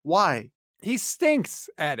 How? Why? He stinks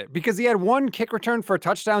at it because he had 1 kick return for a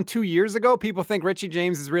touchdown 2 years ago. People think Richie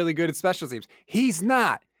James is really good at special teams. He's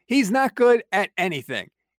not. He's not good at anything.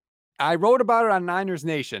 I wrote about it on Niners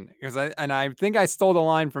Nation because I think I stole the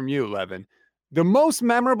line from you, Levin. The most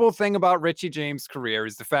memorable thing about Richie James' career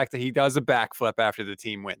is the fact that he does a backflip after the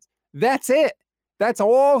team wins. That's it. That's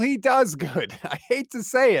all he does good. I hate to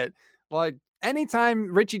say it. Like,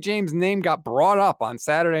 anytime Richie James' name got brought up on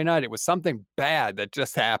Saturday night, it was something bad that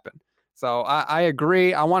just happened. So I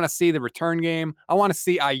agree. I want to see the return game. I want to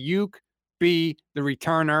see Ayuk be the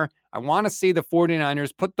returner. I want to see the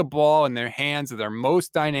 49ers put the ball in their hands of their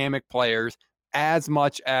most dynamic players as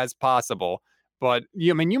much as possible. But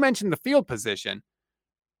I mean, you mentioned the field position.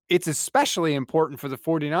 It's especially important for the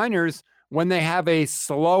 49ers when they have a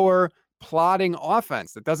slower, plodding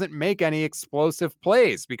offense that doesn't make any explosive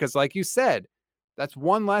plays. Because, like you said, that's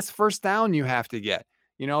one less first down you have to get.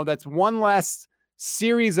 That's one less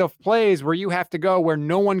series of plays where you have to go where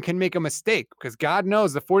no one can make a mistake. Because God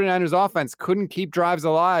knows the 49ers offense couldn't keep drives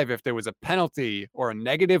alive if there was a penalty or a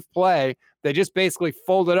negative play. They just basically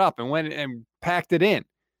folded up and went and packed it in.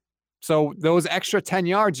 So those extra 10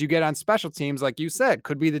 yards you get on special teams, like you said,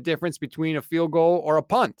 could be the difference between a field goal or a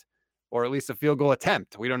punt, or at least a field goal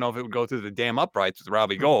attempt. We don't know if it would go through the damn uprights with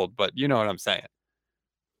Robbie Gould, but you know what I'm saying.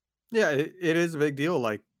 Yeah, it is a big deal.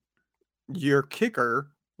 Like, your kicker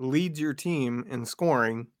leads your team in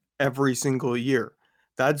scoring every single year.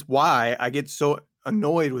 That's why I get so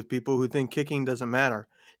annoyed with people who think kicking doesn't matter.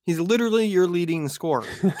 He's literally your leading scorer.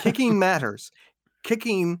 Kicking matters.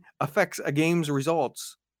 Kicking affects a game's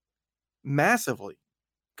results massively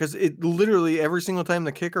because it literally every single time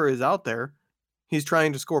the kicker is out there, he's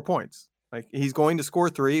trying to score points. Like, he's going to score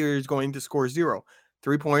 3 or he's going to score 0.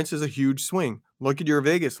 3 points is a huge swing. Look at your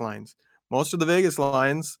Vegas lines. Most of the Vegas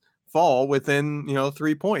lines fall within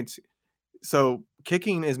 3 points. So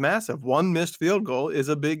kicking is massive. One missed field goal is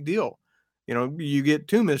a big deal. You get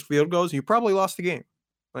 2 missed field goals, you probably lost the game.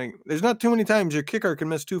 Like, there's not too many times your kicker can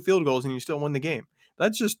miss 2 field goals and you still win the game.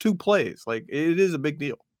 That's just 2 plays. Like, it is a big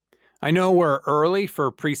deal. I know we're early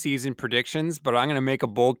for preseason predictions, but I'm going to make a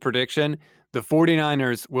bold prediction. The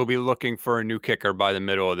 49ers will be looking for a new kicker by the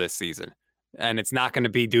middle of this season. And it's not going to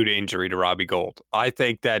be due to injury to Robbie Gould. I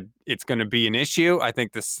think that it's going to be an issue. I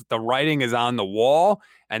think the writing is on the wall.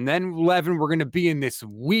 And then, Levin, we're going to be in this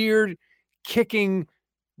weird kicking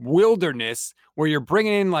wilderness where you're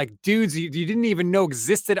bringing in like dudes you didn't even know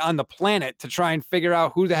existed on the planet to try and figure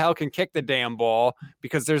out who the hell can kick the damn ball,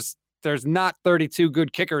 because there's not 32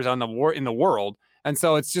 good kickers in the world. And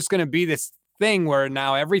so it's just going to be this thing where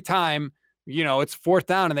now every time, it's 4th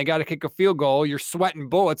down and they got to kick a field goal, you're sweating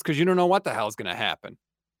bullets because you don't know what the hell's going to happen.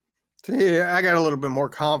 Yeah, I got a little bit more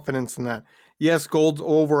confidence in that. Yes, Gould's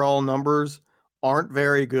overall numbers aren't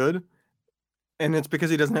very good, and it's because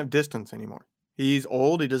he doesn't have distance anymore. He's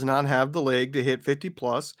old. He does not have the leg to hit 50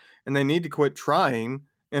 plus, and they need to quit trying.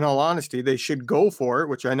 In all honesty, they should go for it,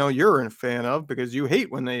 which I know you're a fan of because you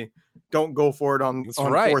hate when they don't go for it on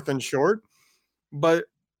right. 4th and short. But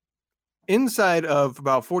inside of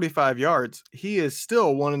about 45 yards, he is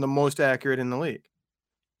still one of the most accurate in the league.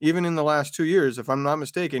 Even in the last 2 years, if I'm not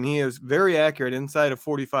mistaken, he is very accurate inside of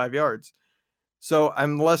 45 yards. So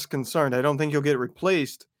I'm less concerned. I don't think he'll get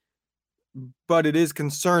replaced, but it is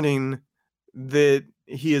concerning that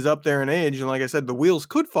he is up there in age. And like I said, the wheels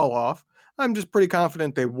could fall off. I'm just pretty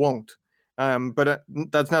confident they won't. But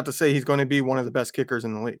that's not to say he's going to be one of the best kickers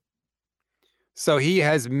in the league. So he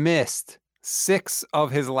has missed 6 of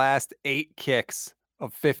his last 8 kicks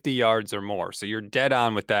of 50 yards or more. So you're dead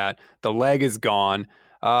on with that. The leg is gone.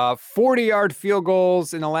 40-yard field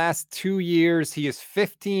goals in the last 2 years. He is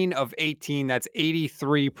 15 of 18. That's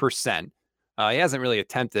 83%. He hasn't really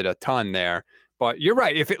attempted a ton there. But you're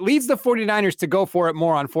right. If it leads the 49ers to go for it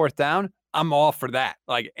more on 4th down, I'm all for that.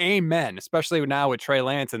 Like, amen, especially now with Trey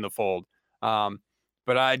Lance in the fold. But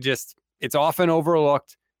it's often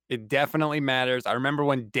overlooked. It definitely matters. I remember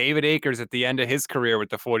when David Akers at the end of his career with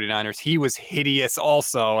the 49ers, he was hideous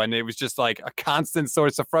also. And it was just like a constant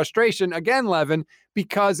source of frustration, again, Levin,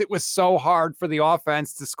 because it was so hard for the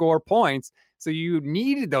offense to score points. So you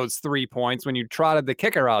needed those 3 points when you trotted the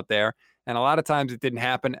kicker out there. And a lot of times it didn't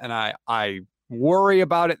happen. And I worry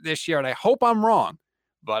about it this year. And I hope I'm wrong,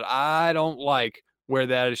 but I don't like where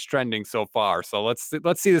that is trending so far. So let's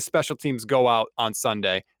see the special teams go out on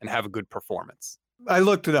Sunday and have a good performance. I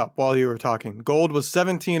looked it up while you were talking. Gould was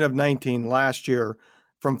 17 of 19 last year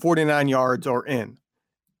from 49 yards or in.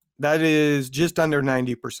 That is just under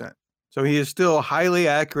 90%. So he is still highly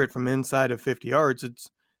accurate from inside of 50 yards.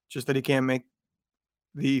 It's just that he can't make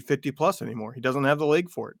the 50 plus anymore. He doesn't have the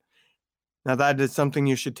leg for it. Now, that is something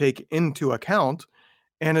you should take into account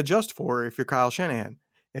and adjust for if you're Kyle Shanahan.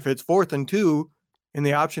 If it's 4th and 2 and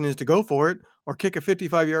the option is to go for it or kick a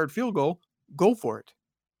 55-yard field goal, go for it.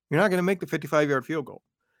 You're not going to make the 55-yard field goal.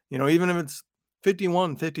 Even if it's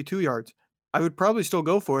 51, 52 yards, I would probably still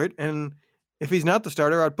go for it. And if he's not the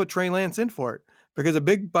starter, I'd put Trey Lance in for it because a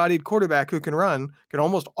big-bodied quarterback who can run can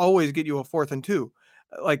almost always get you a 4th and 2.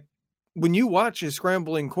 Like, when you watch his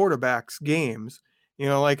scrambling quarterbacks games,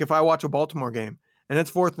 like if I watch a Baltimore game and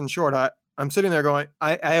it's 4th and short, I'm sitting there going,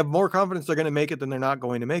 I have more confidence they're going to make it than they're not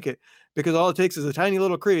going to make it, because all it takes is a tiny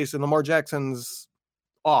little crease and Lamar Jackson's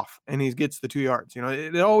off and he gets the 2 yards.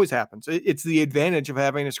 It always happens. It's the advantage of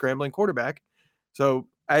having a scrambling quarterback. So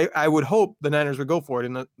I would hope the Niners would go for it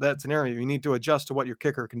in that scenario. You need to adjust to what your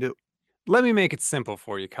kicker can do. Let me make it simple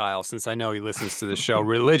for you, Kyle, since I know he listens to the show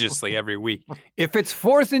religiously every week. If it's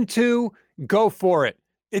 4th and 2, go for it.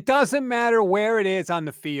 It doesn't matter where it is on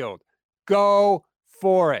the field. Go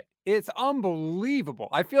for it. It's unbelievable.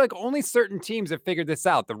 I feel like only certain teams have figured this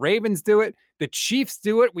out. The Ravens do it. The Chiefs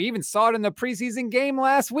do it. We even saw it in the preseason game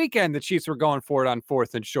last weekend. The Chiefs were going for it on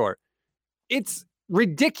 4th and short. It's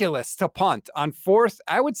ridiculous to punt on 4th.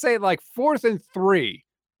 I would say like 4th and 3,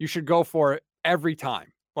 you should go for it every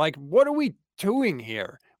time. Like, what are we doing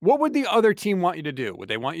here? What would the other team want you to do? Would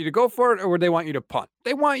they want you to go for it, or would they want you to punt?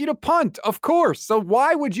 They want you to punt, of course. So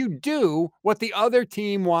why would you do what the other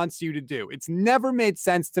team wants you to do? It's never made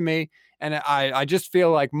sense to me. And I just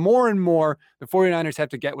feel like more and more the 49ers have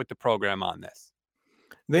to get with the program on this.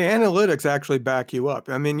 The analytics actually back you up.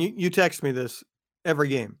 I mean, you text me this every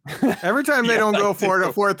game. Every time they don't go for it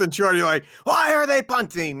at 4th and short, you're like, why are they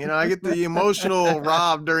punting? I get the emotional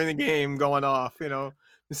Rob during the game going off,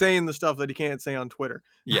 saying the stuff that he can't say on Twitter.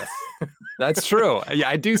 Yes, that's true. Yeah,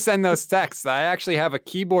 I do send those texts. I actually have a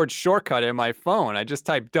keyboard shortcut in my phone. I just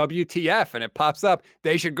type WTF and it pops up.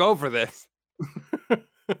 They should go for this.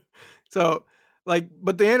 So,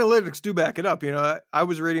 but the analytics do back it up. I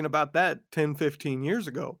was reading about that 10, 15 years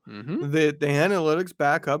ago. Mm-hmm. The analytics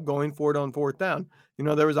back up going for it on 4th down.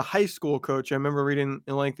 There was a high school coach I remember reading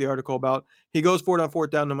a lengthy article about. He goes for it on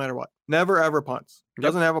 4th down no matter what. Never, ever punts.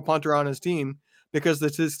 Doesn't have a punter on his team, because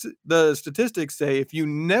the statistics say if you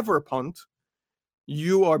never punt,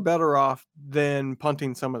 you are better off than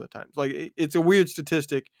punting some of the times. Like, it's a weird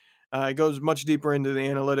statistic. It goes much deeper into the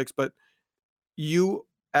analytics, but you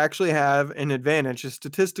actually have an advantage, a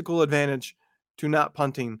statistical advantage, to not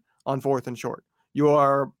punting on 4th and short. You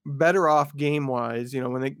are better off game-wise.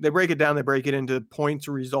 When they break it down, they break it into points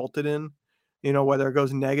resulted in, whether it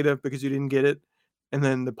goes negative because you didn't get it, and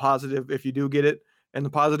then the positive if you do get it, and the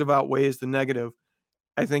positive outweighs the negative.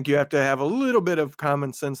 I think you have to have a little bit of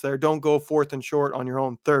common sense there. Don't go 4th and short on your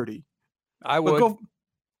own 30. I would.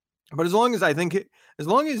 But as long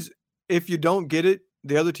as if you don't get it,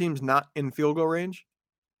 the other team's not in field goal range,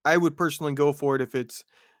 I would personally go for it if it's,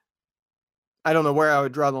 I don't know where I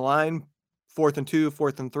would draw the line, 4th and 2,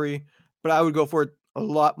 4th and 3, but I would go for it a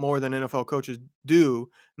lot more than NFL coaches do.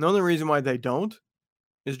 And the only reason why they don't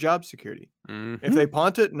is job security. Mm-hmm. If they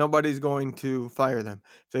punt it, nobody's going to fire them.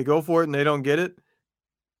 If they go for it and they don't get it,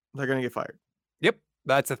 they're going to get fired. Yep,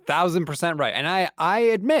 that's 1,000% right. And I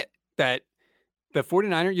admit that the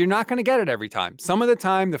 49ers, you're not going to get it every time. Some of the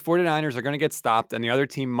time, the 49ers are going to get stopped, and the other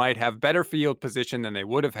team might have better field position than they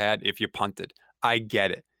would have had if you punted. I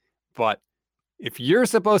get it. But if you're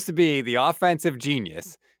supposed to be the offensive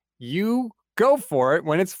genius, you go for it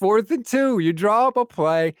when it's 4th and 2. You draw up a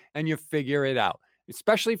play, and you figure it out,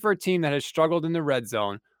 especially for a team that has struggled in the red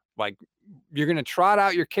zone. Like, you're going to trot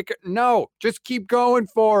out your kicker. No, just keep going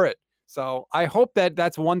for it. So I hope that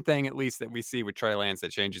that's one thing at least that we see with Trey Lance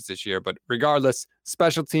that changes this year. But regardless,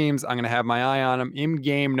 special teams, I'm going to have my eye on them in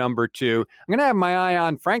game number 2. I'm going to have my eye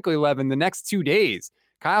on, frankly, Levin, the next 2 days.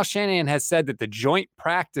 Kyle Shanahan has said that the joint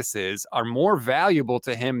practices are more valuable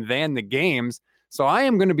to him than the games. So I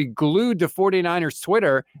am going to be glued to 49ers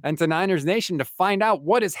Twitter and to Niners Nation to find out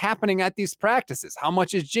what is happening at these practices. How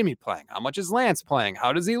much is Jimmy playing? How much is Lance playing?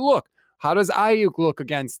 How does he look? How does Ayuk look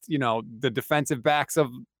against, the defensive backs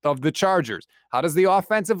of the Chargers? How does the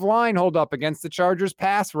offensive line hold up against the Chargers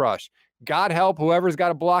pass rush? God help whoever's got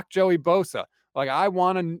to block Joey Bosa. Like, I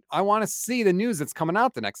want to see the news that's coming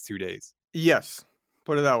out the next 2 days. Yes.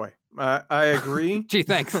 Put it that way. I agree. Gee,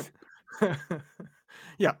 thanks.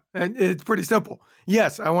 Yeah. And it's pretty simple.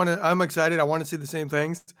 Yes. I'm excited. I want to see the same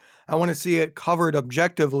things. I want to see it covered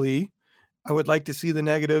objectively. I would like to see the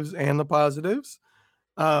negatives and the positives.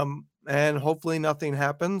 And hopefully nothing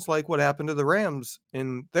happens like what happened to the Rams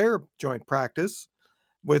in their joint practice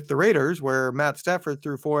with the Raiders, where Matt Stafford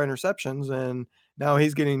threw 4 interceptions, and now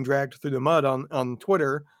he's getting dragged through the mud on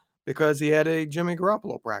Twitter because he had a Jimmy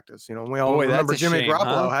Garoppolo practice. We all remember Jimmy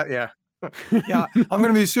Garoppolo. Huh? Yeah. Yeah. I'm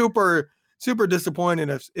going to be super, super disappointed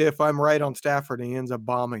if I'm right on Stafford and he ends up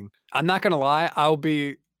bombing. I'm not going to lie. I'll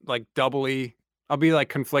be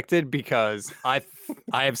conflicted because I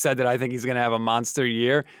have said that I think he's going to have a monster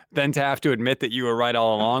year. Then to have to admit that you were right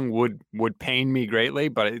all along would pain me greatly,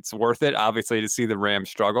 but it's worth it, obviously, to see the Rams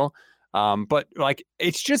struggle. But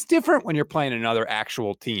it's just different when you're playing another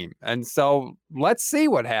actual team. And so let's see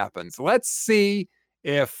what happens. Let's see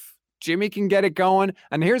if Jimmy can get it going.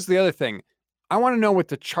 And here's the other thing. I want to know what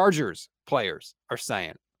the Chargers players are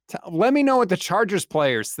saying. Let me know what the Chargers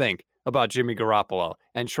players think about Jimmy Garoppolo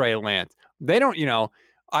and Trey Lance. They don't,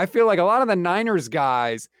 I feel like a lot of the Niners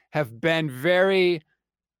guys have been very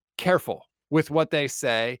careful with what they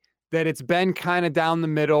say, that it's been kind of down the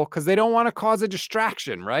middle because they don't want to cause a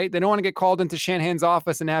distraction, right? They don't want to get called into Shanahan's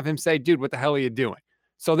office and have him say, dude, what the hell are you doing?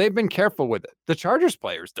 So they've been careful with it. The Chargers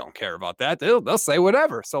players don't care about that. They'll say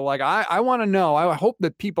whatever. So like, I want to know, I hope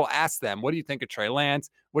that people ask them, what do you think of Trey Lance?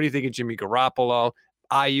 What do you think of Jimmy Garoppolo,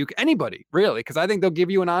 Ayuk, anybody really? Because I think they'll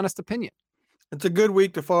give you an honest opinion. It's a good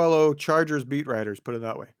week to follow Chargers beat writers, put it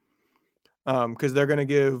that way. Because they're going to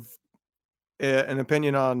give an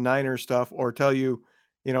opinion on Niners stuff or tell you,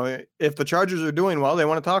 if the Chargers are doing well, they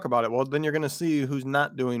want to talk about it. Well, then you're going to see who's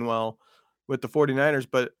not doing well with the 49ers.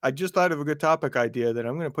 But I just thought of a good topic idea that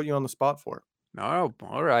I'm going to put you on the spot for. Oh,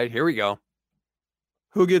 all right. Here we go.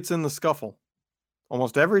 Who gets in the scuffle?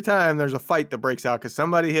 Almost every time there's a fight that breaks out because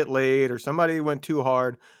somebody hit late or somebody went too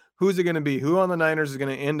hard. Who's it going to be? Who on the Niners is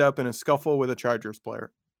going to end up in a scuffle with a Chargers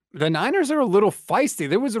player? The Niners are a little feisty.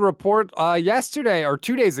 There was a report yesterday or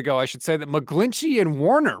 2 days ago, I should say, that McGlinchey and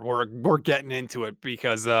Warner were getting into it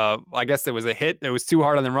because I guess there was a hit that was too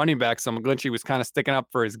hard on the running back, so McGlinchey was kind of sticking up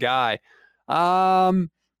for his guy. I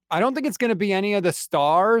don't think it's going to be any of the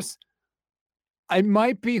stars. It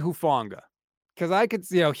might be Hufanga because I could,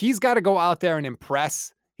 he's got to go out there and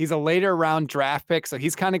impress. He's a later round draft pick, so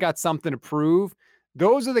he's kind of got something to prove.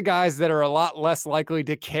 Those are the guys that are a lot less likely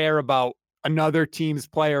to care about another team's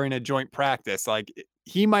player in a joint practice. Like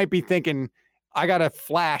he might be thinking, I got a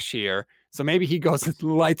flash here. So maybe he goes and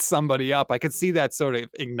lights somebody up. I could see that sort of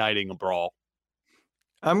igniting a brawl.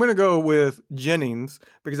 I'm going to go with Jennings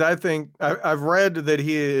because I think I've read that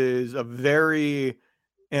he is a very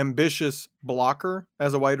ambitious blocker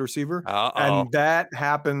as a wide receiver. And that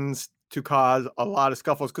happens to cause a lot of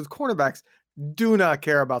scuffles because cornerbacks do not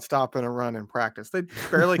care about stopping a run in practice. They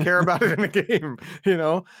barely care about it in a game,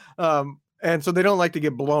 and so they don't like to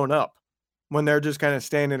get blown up when they're just kind of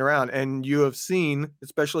standing around. And you have seen,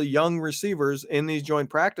 especially young receivers in these joint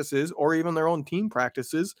practices or even their own team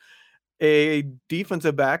practices, a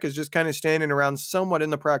defensive back is just kind of standing around somewhat in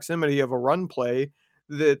the proximity of a run play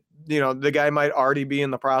that, the guy might already be in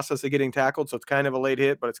the process of getting tackled. So it's kind of a late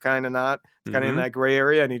hit, but it's kind of not. It's kind of in that gray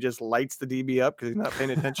area, and he just lights the DB up because he's not paying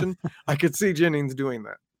attention. I could see Jennings doing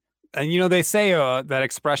that. And, they say that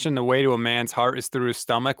expression, the way to a man's heart is through his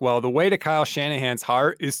stomach. Well, the way to Kyle Shanahan's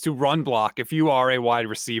heart is to run block if you are a wide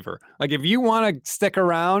receiver. Like if you want to stick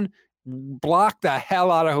around, block the hell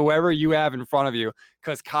out of whoever you have in front of you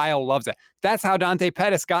because Kyle loves it. That's how Dante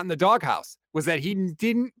Pettis got in the doghouse, was that he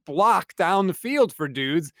didn't block down the field for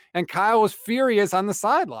dudes, and Kyle was furious on the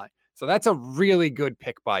sideline. So that's a really good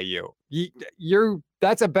pick by you.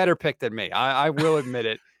 That's a better pick than me. I will admit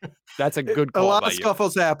it. That's a good call. A lot of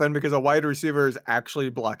scuffles happen because a wide receiver is actually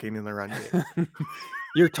blocking in the run game.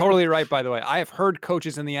 You're totally right, by the way. I have heard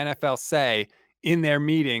coaches in the NFL say in their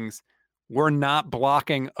meetings, we're not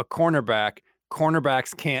blocking a cornerback.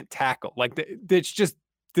 Cornerbacks can't tackle. Like it's just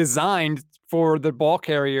designed for the ball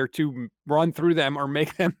carrier to run through them or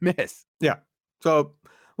make them miss. Yeah. So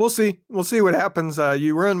we'll see. We'll see what happens.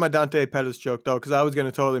 You ruined my Dante Pettis joke, though, because I was going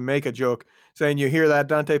to totally make a joke saying, you hear that,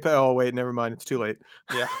 Dante Pettis? Oh, wait, never mind. It's too late.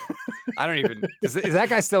 Yeah. I don't even – does that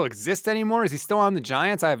guy still exist anymore? Is he still on the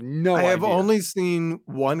Giants? I have no idea. I have only seen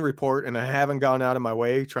one report, and I haven't gone out of my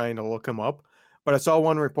way trying to look him up. But I saw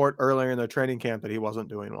one report earlier in the training camp that he wasn't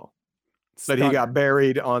doing well. That he got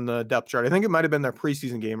buried on the depth chart. I think it might have been their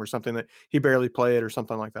preseason game or something that he barely played or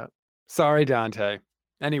something like that. Sorry, Dante.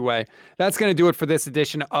 Anyway, that's going to do it for this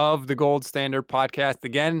edition of the Gold Standard Podcast.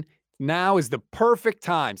 Again, now is the perfect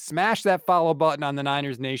time. Smash that follow button on the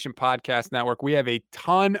Niners Nation Podcast Network. We have a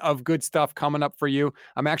ton of good stuff coming up for you.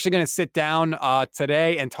 I'm actually going to sit down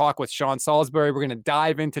today and talk with Sean Salisbury. We're going to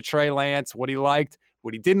dive into Trey Lance, what he liked,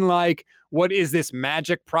 what he didn't like. What is this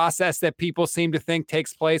magic process that people seem to think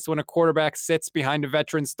takes place when a quarterback sits behind a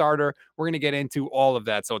veteran starter? We're going to get into all of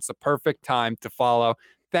that. So it's the perfect time to follow.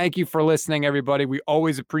 Thank you for listening, everybody. We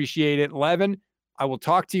always appreciate it. Levin, I will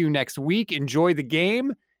talk to you next week. Enjoy the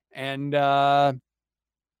game. And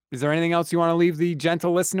is there anything else you want to leave the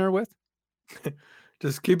gentle listener with?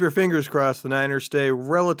 Just keep your fingers crossed the Niners stay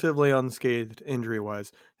relatively unscathed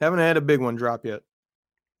injury-wise. Haven't had a big one drop yet.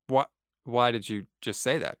 What? Why did you just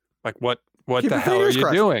say that? Like, what the hell are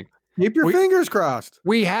you doing? Keep your fingers crossed.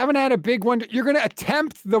 We haven't had a big one. You're going to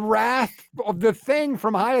attempt the wrath of the thing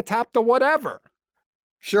from high atop to whatever.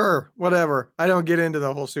 Sure, whatever. I don't get into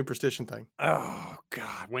the whole superstition thing. Oh,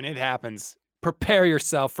 God. When it happens, prepare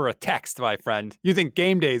yourself for a text, my friend. You think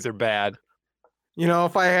game days are bad.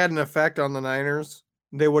 If I had an effect on the Niners,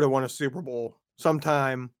 they would have won a Super Bowl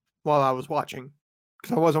sometime while I was watching,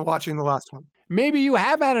 because I wasn't watching the last one. Maybe you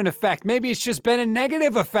have had an effect. Maybe it's just been a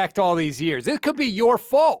negative effect all these years. It could be your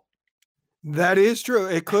fault. That is true.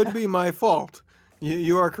 It could be my fault.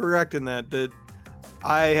 You are correct in that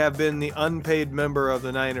I have been the unpaid member of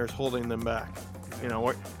the Niners holding them back. You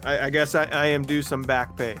know, I guess I am due some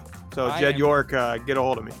back pay. So Jed York, get a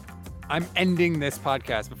hold of me. I'm ending this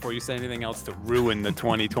podcast before you say anything else to ruin the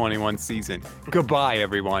 2021 season. Goodbye,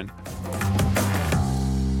 everyone.